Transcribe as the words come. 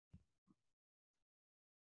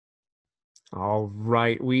All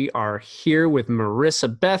right, we are here with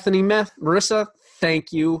Marissa Bethoney. Marissa,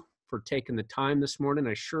 thank you for taking the time this morning.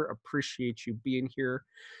 I sure appreciate you being here.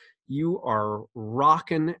 You are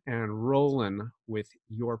rocking and rolling with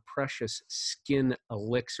your Precious Skin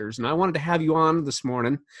Elixirs. And I wanted to have you on this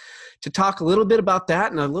morning to talk a little bit about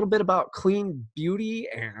that and a little bit about clean beauty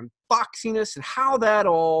and foxiness and how that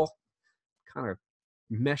all kind of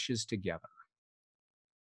meshes together.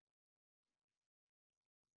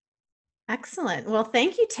 Excellent. Well,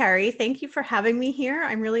 thank you, Terry. Thank you for having me here.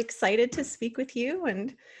 I'm really excited to speak with you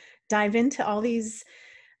and dive into all these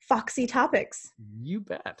foxy topics. You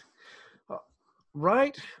bet.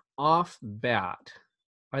 Right off bat,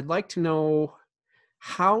 I'd like to know,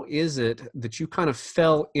 how is it that you kind of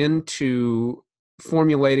fell into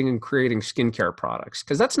formulating and creating skincare products?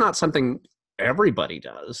 Because that's not something everybody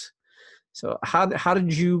does. So how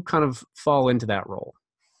did you kind of fall into that role?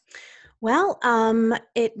 Well,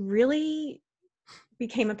 it really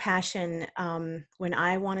became a passion when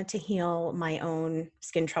I wanted to heal my own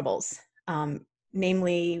skin troubles,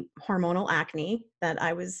 namely hormonal acne that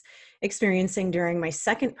I was experiencing during my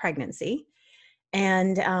second pregnancy.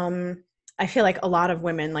 And I feel like a lot of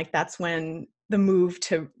women, like that's when the move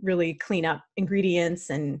to really clean up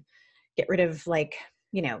ingredients and get rid of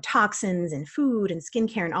toxins and food and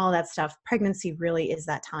skincare and all that stuff. Pregnancy really is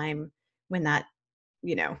that time when that,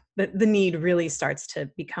 the need really starts to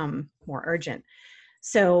become more urgent.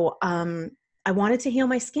 So I wanted to heal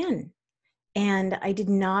my skin, and I did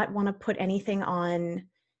not want to put anything on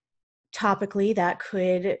topically that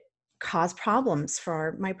could cause problems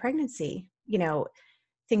for my pregnancy.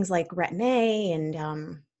 Things like retin-A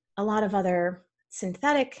and a lot of other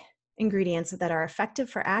synthetic ingredients that are effective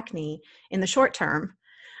for acne in the short term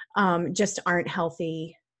just aren't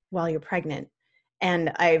healthy while you're pregnant.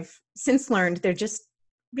 And I've since learned they're just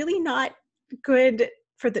really not good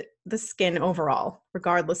for the skin overall,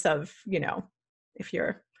 regardless of, if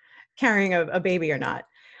you're carrying a baby or not.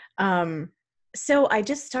 So I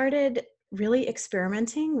just started really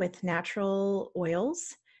experimenting with natural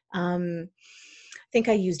oils. I think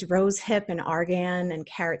I used rose hip and argan and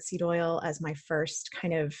carrot seed oil as my first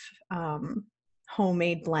kind of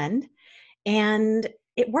homemade blend. And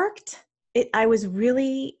it worked. I was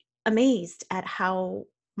really amazed at how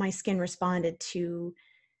my skin responded to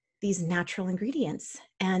these natural ingredients.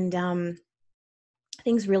 And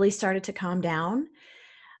things really started to calm down.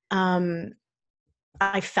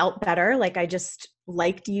 I felt better. Like I just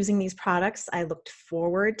liked using these products. I looked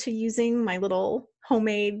forward to using my little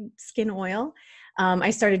homemade skin oil.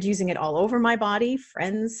 I started using it all over my body.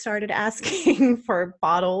 Friends started asking for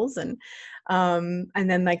bottles, and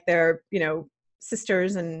then like their,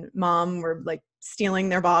 sisters and mom were like stealing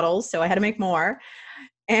their bottles. So I had to make more.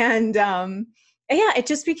 And yeah, it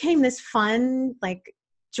just became this fun, like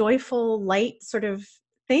joyful, light sort of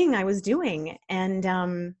thing I was doing. And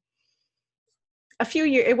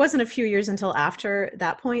it wasn't a few years until after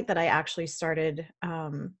that point that I actually started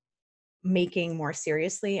making more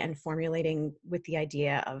seriously and formulating with the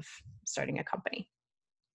idea of starting a company.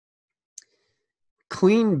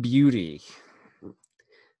 Clean beauty.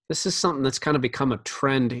 This is something that's kind of become a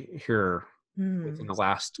trend here within the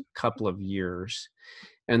last couple of years.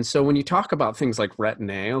 And so when you talk about things like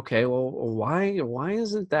retin-A, okay, well, why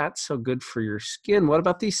isn't that so good for your skin? What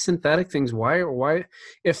about these synthetic things? Why,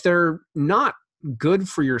 if they're not good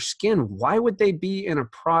for your skin, why would they be in a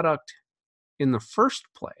product in the first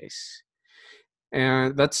place?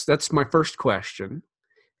 And that's my first question.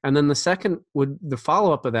 And then the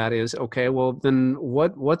follow-up of that is, okay, well then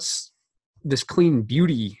what's this clean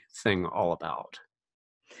beauty thing all about?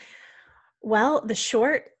 Well, the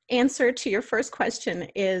short answer to your first question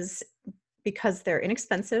is because they're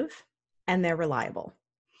inexpensive and they're reliable.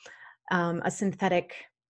 A synthetic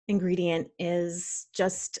ingredient is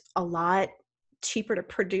just a lot cheaper to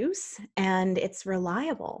produce, and it's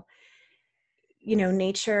reliable.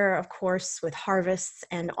 Nature, of course, with harvests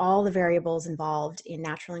and all the variables involved in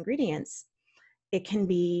natural ingredients, it can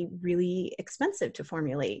be really expensive to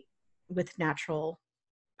formulate with natural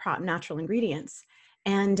ingredients.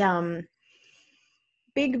 And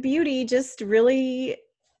big beauty just really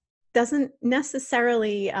doesn't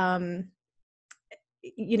necessarily,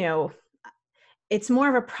 it's more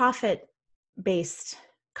of a profit-based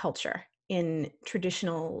culture in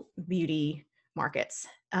traditional beauty markets,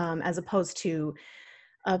 as opposed to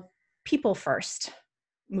a people-first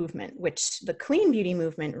movement, which the clean beauty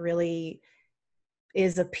movement really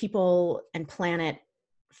is a people and planet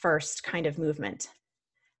first kind of movement.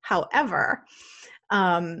 However,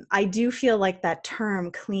 I do feel like that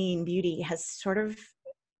term clean beauty has sort of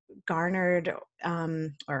garnered,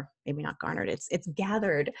 or maybe not garnered, it's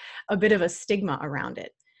gathered a bit of a stigma around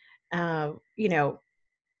it. You know,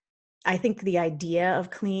 I think the idea of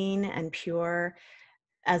clean and pure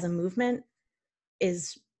as a movement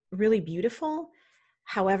is really beautiful.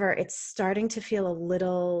 However, it's starting to feel a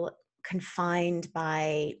little confined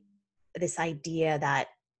by this idea that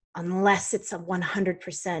unless it's a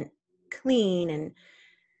 100% clean and,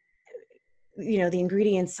 you know, the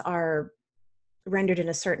ingredients are rendered in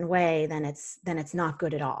a certain way, then it's not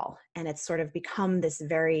good at all. And it's sort of become this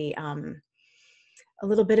very, a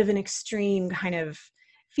little bit of an extreme kind of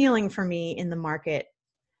feeling for me in the market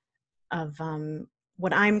of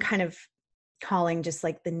what I'm kind of calling just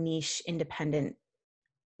like the niche independent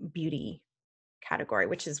beauty category,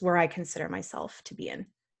 which is where I consider myself to be in.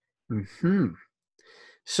 Mm-hmm.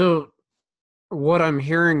 So what I'm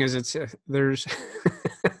hearing is there's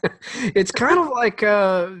it's kind of like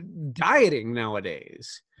dieting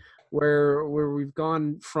nowadays, where we've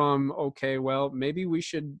gone from, okay, well, maybe we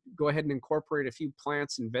should go ahead and incorporate a few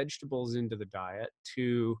plants and vegetables into the diet,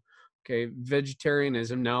 to, okay,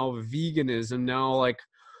 vegetarianism, now veganism, now, like,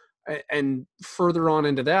 and further on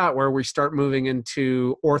into that, where we start moving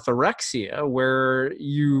into orthorexia, where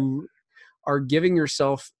you are giving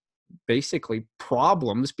yourself basically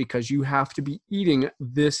problems because you have to be eating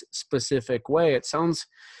this specific way. It sounds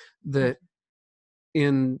that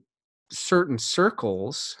in certain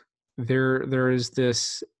circles there is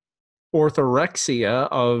this orthorexia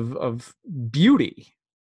of beauty.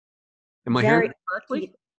 Am I hearing that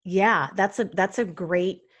correctly? Yeah, that's a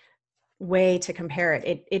great way to compare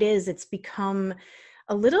it. It's become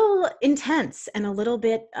a little intense and a little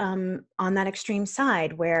bit on that extreme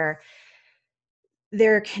side, where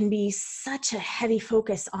there can be such a heavy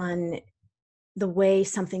focus on the way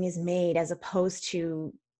something is made, as opposed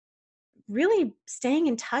to really staying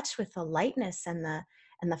in touch with the lightness and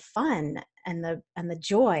the fun and the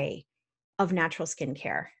joy of natural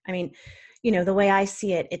skincare. I mean, you know, the way I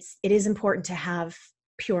see it, it is important to have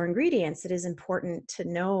pure ingredients. It is important to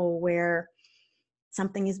know where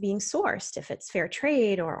something is being sourced, if it's fair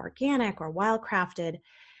trade or organic or wildcrafted,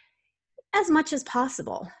 as much as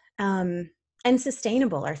possible. And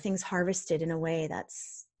sustainable, are things harvested in a way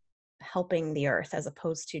that's helping the earth, as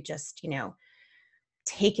opposed to just, you know,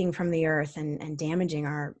 taking from the earth and damaging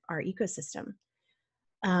our ecosystem.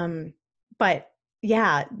 But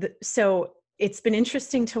yeah, so it's been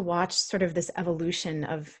interesting to watch sort of this evolution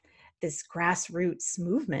of this grassroots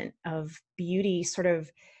movement of beauty sort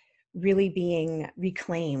of really being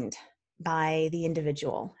reclaimed by the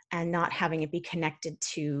individual, and not having it be connected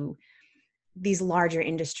to these larger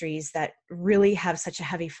industries that really have such a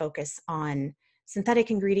heavy focus on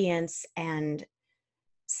synthetic ingredients and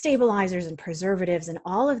stabilizers and preservatives and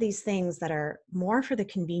all of these things that are more for the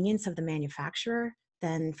convenience of the manufacturer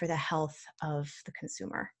than for the health of the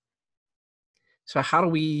consumer. So how do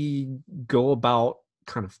we go about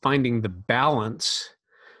kind of finding the balance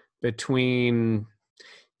between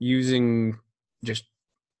using just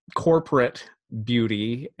corporate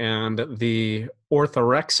beauty and the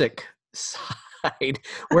orthorexic side?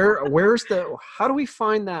 How do we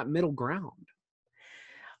find that middle ground?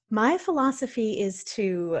 My philosophy is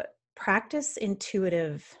to practice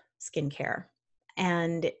intuitive skincare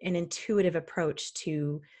and an intuitive approach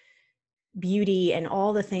to beauty and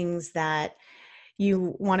all the things that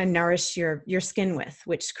you want to nourish your skin with,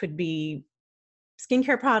 which could be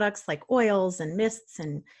skincare products like oils and mists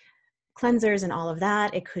and cleansers and all of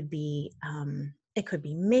that. It could be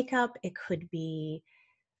makeup. It could be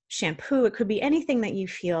shampoo. It could be anything that you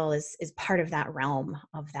feel is part of that realm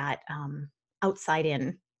of that outside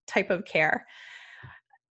in type of care.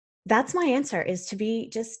 That's my answer, is to be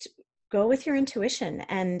just go with your intuition.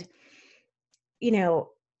 And, you know,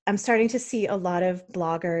 I'm starting to see a lot of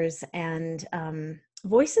bloggers and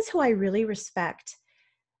voices who I really respect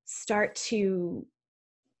start to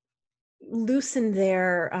loosen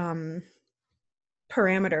their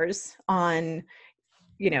parameters on,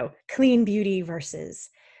 you know, clean beauty versus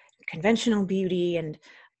conventional beauty and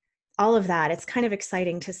all of that. It's kind of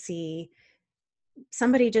exciting to see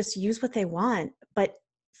somebody just use what they want, but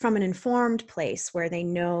from an informed place where they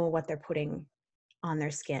know what they're putting on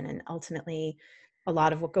their skin. And ultimately, a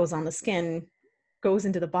lot of what goes on the skin goes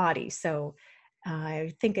into the body. So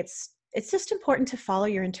I think it's just important to follow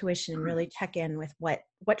your intuition and really check in with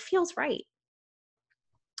what feels right.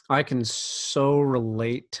 I can so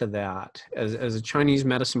relate to that. As a Chinese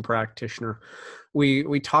medicine practitioner,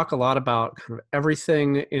 we talk a lot about kind of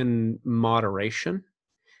everything in moderation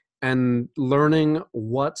and learning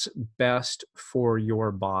what's best for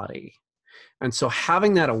your body. And so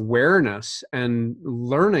having that awareness and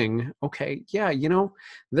learning, okay, yeah, you know,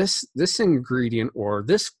 this ingredient or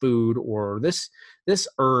this food or this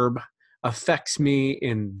herb affects me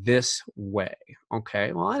in this way.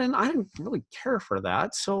 Okay, well, I didn't really care for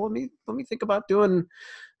that, so let me think about doing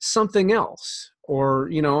something else. Or,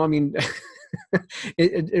 you know, I mean,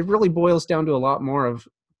 it really boils down to a lot more of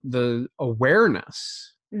the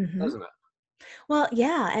awareness, Hmm. doesn't it? Well,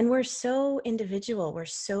 yeah, and we're so individual. We're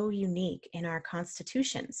so unique in our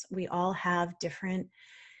constitutions. We all have different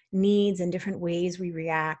needs and different ways we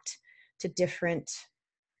react to different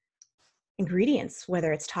ingredients,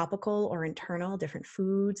 whether it's topical or internal, different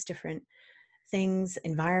foods, different things,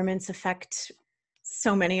 environments affect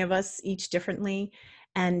so many of us each differently.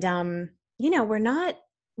 And you know, we're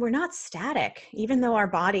not static, even though our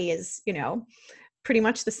body is, you know, pretty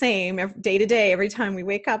much the same day to day. Every time we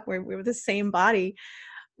wake up, we're the same body.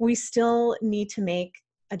 We still need to make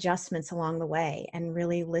adjustments along the way and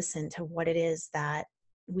really listen to what it is that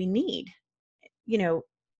we need, you know,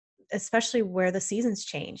 especially where the seasons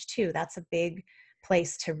change too. That's a big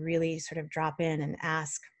place to really sort of drop in and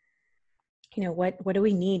ask, you know, what do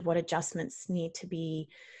we need? What adjustments need to be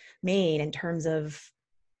made in terms of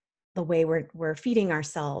the way we're feeding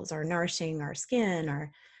ourselves or nourishing our skin,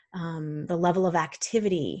 or the level of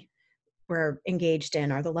activity we're engaged in,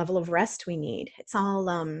 or the level of rest we need. It's all,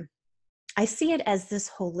 I see it as this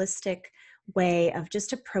holistic way of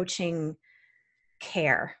just approaching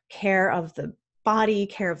care of the body,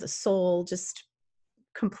 care of the soul, just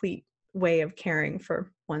complete way of caring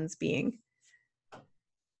for one's being.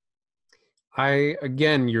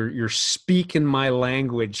 Again, you're speaking my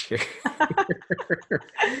language here.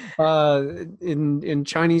 In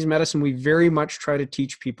Chinese medicine, we very much try to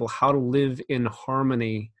teach people how to live in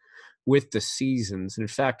harmony with the seasons. In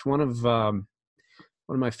fact, one of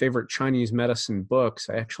my favorite Chinese medicine books,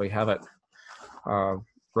 I actually have it uh,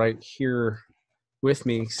 right here with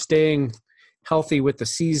me, "Staying Healthy with the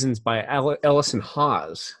Seasons" by Ellison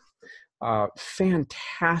Haas.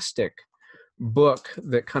 Fantastic book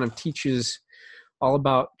that kind of teaches all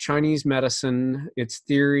about Chinese medicine, its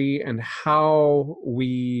theory, and how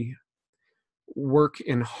we work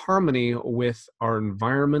in harmony with our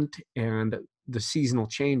environment and the seasonal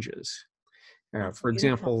changes. That's For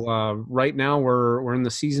beautiful. example, right now we're in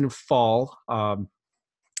the season of fall.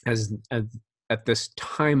 As at this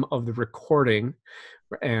time of the recording,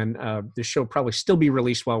 and this show will probably still be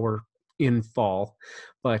released while we're in fall,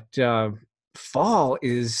 but fall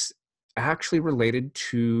is actually related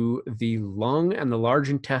to the lung and the large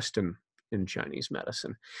intestine in Chinese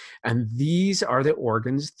medicine, and these are the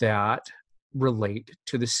organs that relate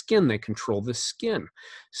to the skin. They control the skin.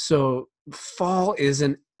 So fall is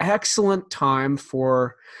an excellent time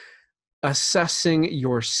for assessing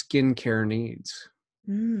your skincare needs.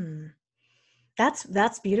 Mm.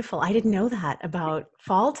 That's beautiful. I didn't know that about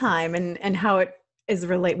fall time and how it is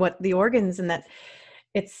relate what the organs, and that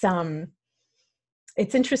it's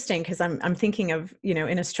it's interesting because I'm thinking of, you know,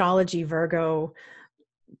 in astrology, Virgo,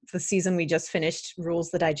 the season we just finished, rules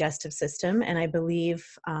the digestive system, and I believe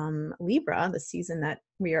Libra, the season that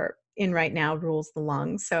we are in right now, rules the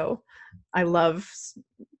lungs. So I love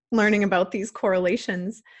learning about these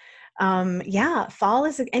correlations. Yeah, fall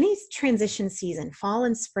is any transition season, fall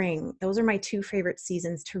and spring. Those are my two favorite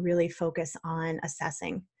seasons to really focus on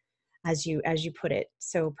assessing, as you put it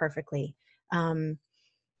so perfectly. Um,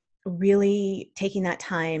 Really taking that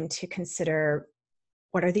time to consider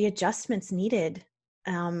what are the adjustments needed,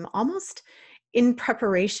 almost in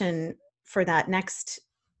preparation for that next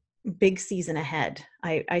big season ahead.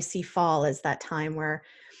 I see fall as that time where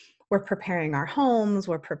we're preparing our homes,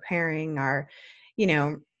 we're preparing our, you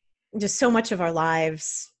know, just so much of our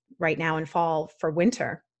lives right now in fall for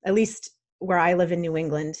winter. At least where I live in New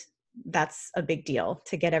England, that's a big deal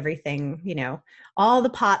to get everything, you know, all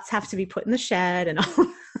the pots have to be put in the shed and all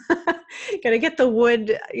got to get the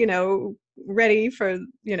wood, you know, ready for,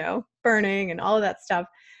 you know, burning and all of that stuff.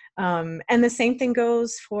 And the same thing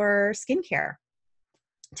goes for skincare,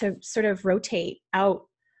 to sort of rotate out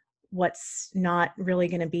what's not really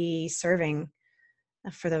going to be serving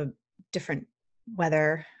for the different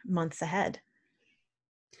weather months ahead.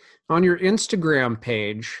 On your Instagram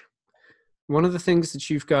page, one of the things that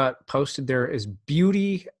you've got posted there is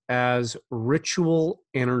beauty as ritual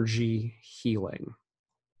energy healing.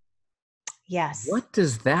 Yes. What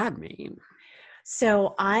does that mean?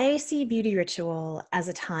 So I see beauty ritual as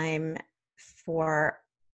a time for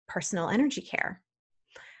personal energy care.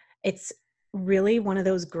 It's really one of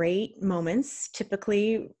those great moments,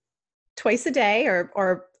 typically twice a day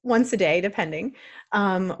or once a day, depending,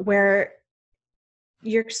 where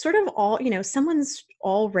you're sort of all, you know, someone's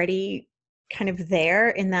already kind of there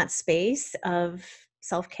in that space of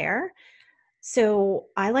self-care. So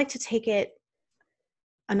I like to take it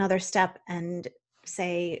another step and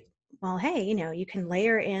say, well, hey, you can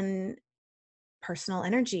layer in personal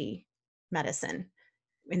energy medicine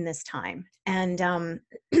in this time. And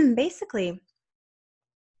basically,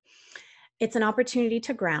 it's an opportunity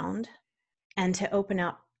to ground and to open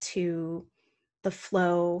up to the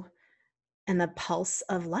flow and the pulse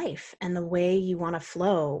of life and the way you want to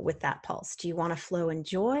flow with that pulse. Do you want to flow in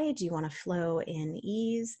joy? Do you want to flow in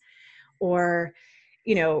ease? Or,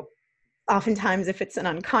 oftentimes if it's an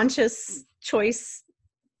unconscious choice,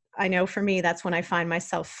 I know for me, that's when I find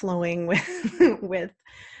myself flowing with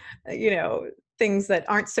things that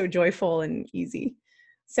aren't so joyful and easy.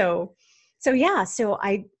 So yeah,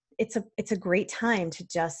 it's a great time to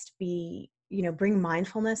just be, bring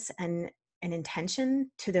mindfulness and an intention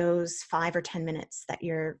to those 5 or 10 minutes that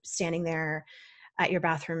you're standing there at your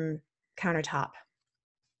bathroom countertop.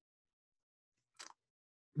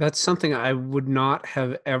 That's something I would not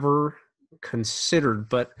have ever considered,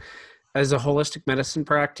 but as a holistic medicine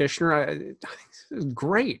practitioner, I think this is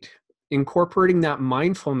great. Incorporating that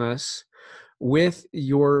mindfulness with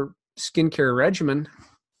your skincare regimen,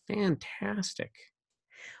 fantastic.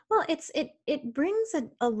 Well, it brings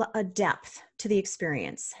a depth to the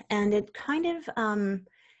experience, and it kind of,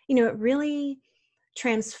 it really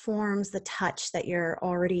transforms the touch that you're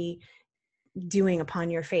already doing upon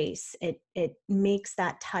your face. It makes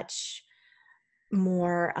that touch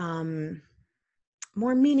more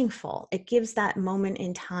more meaningful. It gives that moment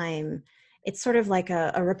in time. It's sort of like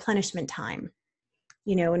a replenishment time.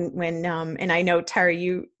 When and I know, Tara,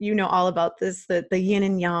 you know all about this, the yin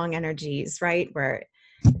and yang energies, right? Where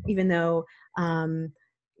even though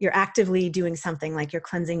you're actively doing something like you're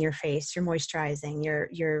cleansing your face, you're moisturizing,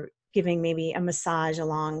 you're giving maybe a massage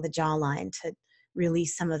along the jawline to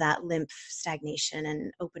release some of that lymph stagnation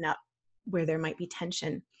and open up where there might be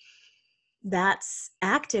tension. That's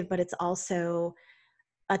active, but it's also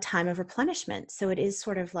a time of replenishment. So it is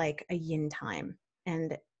sort of like a yin time.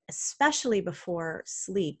 And especially before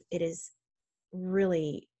sleep, it'll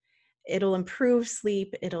improve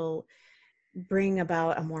sleep. It'll bring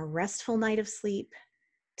about a more restful night of sleep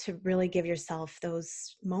to really give yourself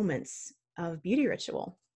those moments of beauty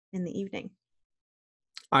ritual in the evening.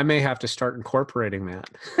 I may have to start incorporating that.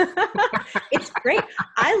 It's great.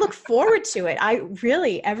 I look forward to it. I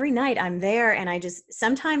really, every night I'm there, and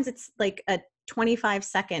sometimes it's like a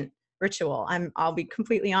 25-second ritual. I'll be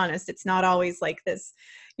completely honest. It's not always like this,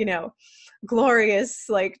 glorious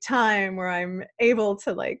like time where I'm able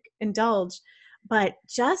to like indulge, but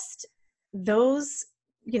just those,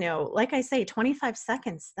 like I say, 25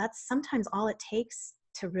 seconds, that's sometimes all it takes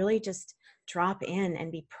to really just drop in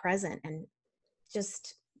and be present and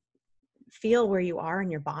just feel where you are in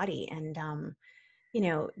your body. And,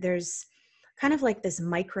 there's kind of like this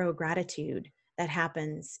micro gratitude that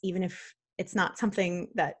happens, even if it's not something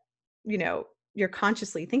that, you're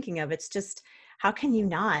consciously thinking of. It's just, how can you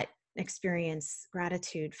not experience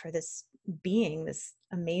gratitude for this being, this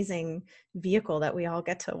amazing vehicle that we all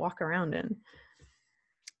get to walk around in?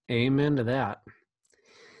 Amen to that.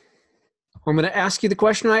 I'm going to ask you the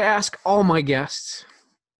question I ask all my guests,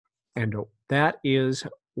 and that is,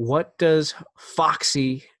 what does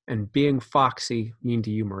Foxy and being Foxy mean to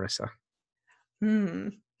you, Marissa?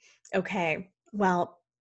 Okay. Well,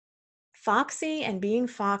 Foxy and being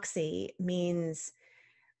Foxy means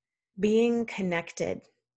being connected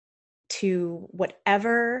to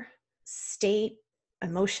whatever state,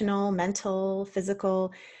 emotional, mental,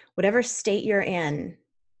 physical, whatever state you're in,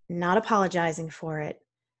 not apologizing for it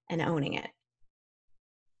and owning it.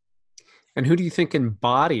 And who do you think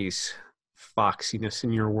embodies foxiness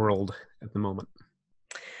in your world at the moment?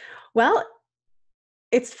 Well,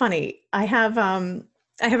 it's funny. I have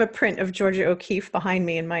a print of Georgia O'Keeffe behind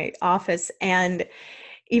me in my office, and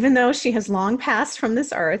even though she has long passed from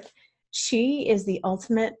this earth, she is the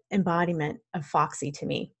ultimate embodiment of Foxy to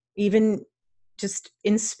me. Even just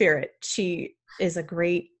in spirit, she is a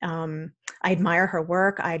great, I admire her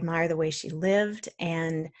work. I admire the way she lived.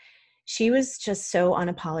 And she was just so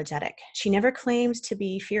unapologetic. She never claimed to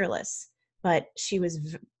be fearless, but she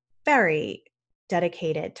was very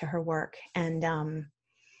dedicated to her work and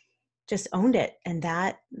just owned it. And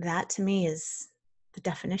that to me is the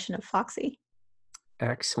definition of Foxy.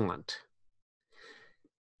 Excellent.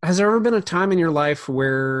 Has there ever been a time in your life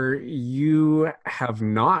where you have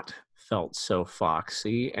not felt so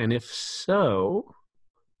foxy? And if so,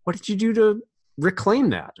 what did you do to reclaim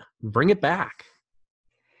that, bring it back?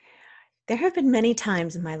 There have been many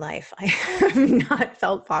times in my life I have not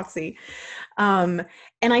felt foxy. And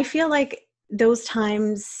I feel like those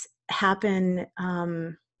times happen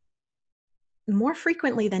more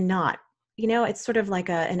frequently than not. You know, it's sort of like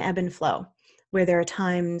an ebb and flow, where there are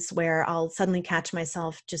times where I'll suddenly catch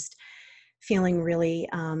myself just feeling really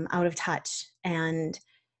out of touch and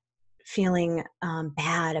feeling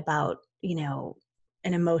bad about, you know,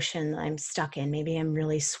 an emotion that I'm stuck in. Maybe I'm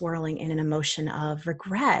really swirling in an emotion of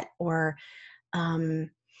regret or, you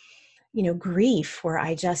know, grief, where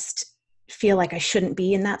I just feel like I shouldn't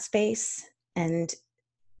be in that space. And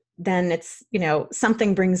then it's, you know,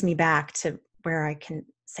 something brings me back to where I can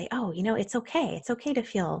say, oh, you know, it's okay. It's okay to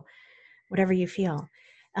feel whatever you feel.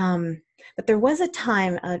 But there was a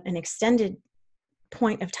time, an extended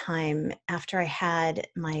point of time after I had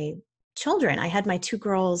my children. I had my two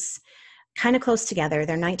girls kind of close together.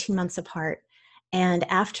 They're 19 months apart. And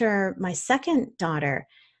after my second daughter,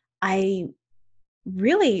 I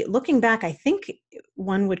really, looking back, I think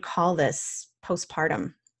one would call this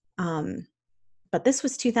postpartum. But this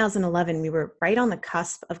was 2011. We were right on the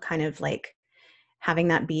cusp of kind of like having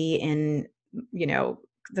that be in, you know,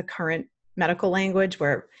 the current medical language,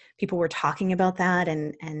 where people were talking about that,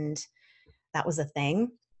 and that was a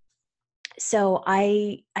thing. So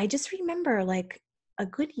I just remember like a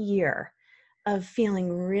good year of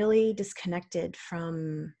feeling really disconnected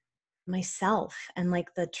from myself and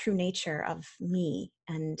like the true nature of me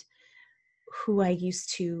and who I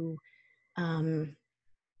used to um,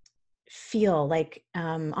 feel like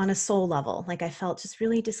on a soul level. Like I felt just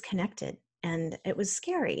really disconnected, and it was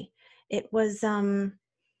scary. It was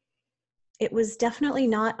it was definitely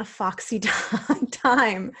not a foxy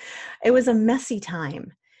time. It was a messy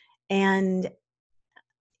time. And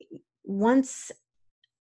once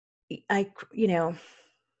you know,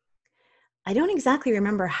 I don't exactly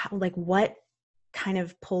remember how, like what kind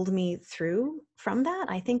of pulled me through from that.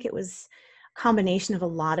 I think it was a combination of a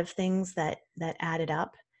lot of things that added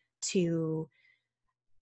up to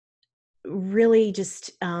really just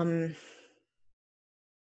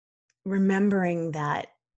remembering that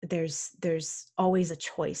there's always a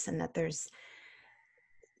choice, and that there's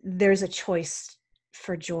a choice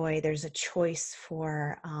for joy. There's a choice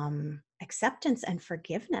for acceptance and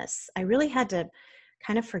forgiveness. I really had to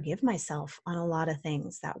kind of forgive myself on a lot of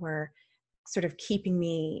things that were sort of keeping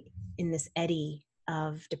me in this eddy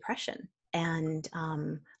of depression and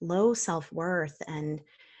low self-worth, and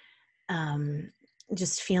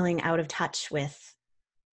just feeling out of touch with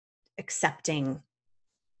accepting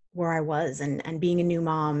where I was, and being a new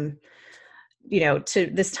mom, you know, to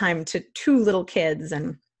this time to two little kids,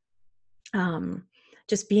 and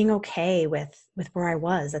just being okay with where I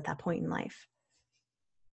was at that point in life.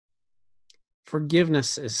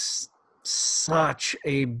 Forgiveness is such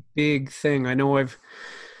a big thing. I know I've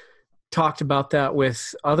talked about that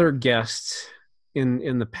with other guests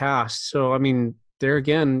in the past. So I mean, there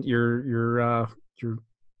again, you're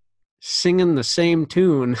singing the same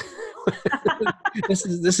tune. This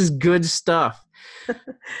is good stuff.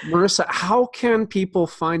 Marissa, how can people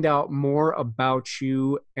find out more about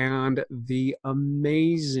you and the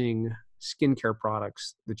amazing skincare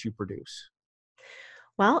products that you produce?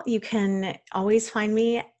 Well, you can always find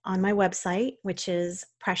me on my website, which is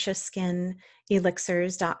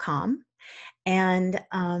preciouskinelixirs.com. And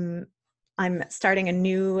I'm starting a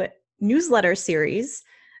new newsletter series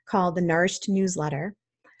called the Nourished Newsletter.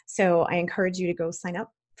 So I encourage you to go sign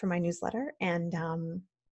up for my newsletter and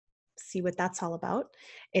see what that's all about.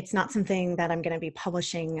 It's not something that I'm going to be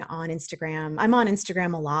publishing on Instagram. I'm on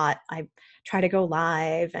Instagram a lot. I try to go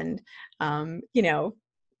live and, you know,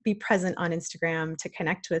 be present on Instagram to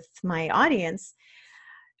connect with my audience.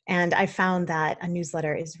 And I found that a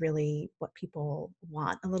newsletter is really what people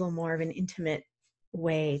want, a little more of an intimate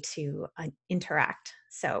way to interact.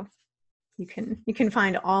 So you can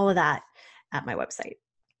find all of that at my website.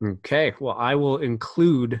 Okay, well, I will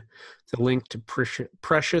include the link to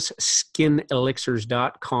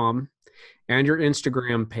preciouskinelixirs.com and your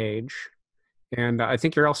Instagram page. And I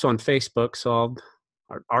think you're also on Facebook. So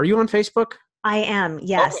are you on Facebook? I am,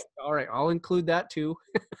 yes. Okay, all right, I'll include that too.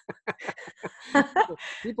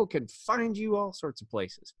 People can find you all sorts of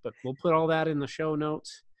places, but we'll put all that in the show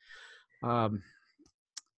notes. And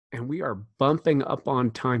we are bumping up on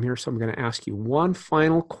time here, so I'm going to ask you one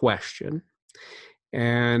final question.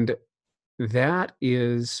 And that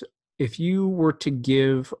is, if you were to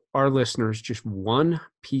give our listeners just one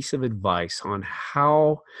piece of advice on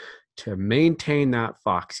how to maintain that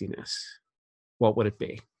foxiness, what would it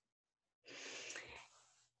be?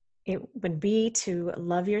 It would be to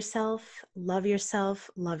love yourself, love yourself,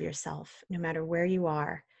 love yourself, no matter where you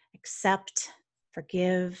are. Accept,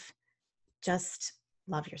 forgive, just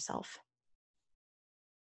love yourself.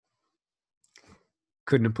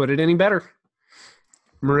 Couldn't have put it any better.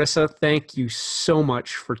 Marissa, thank you so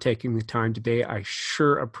much for taking the time today. I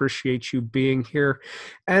sure appreciate you being here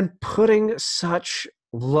and putting such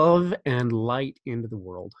love and light into the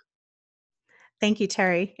world. Thank you,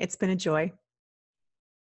 Terry. It's been a joy.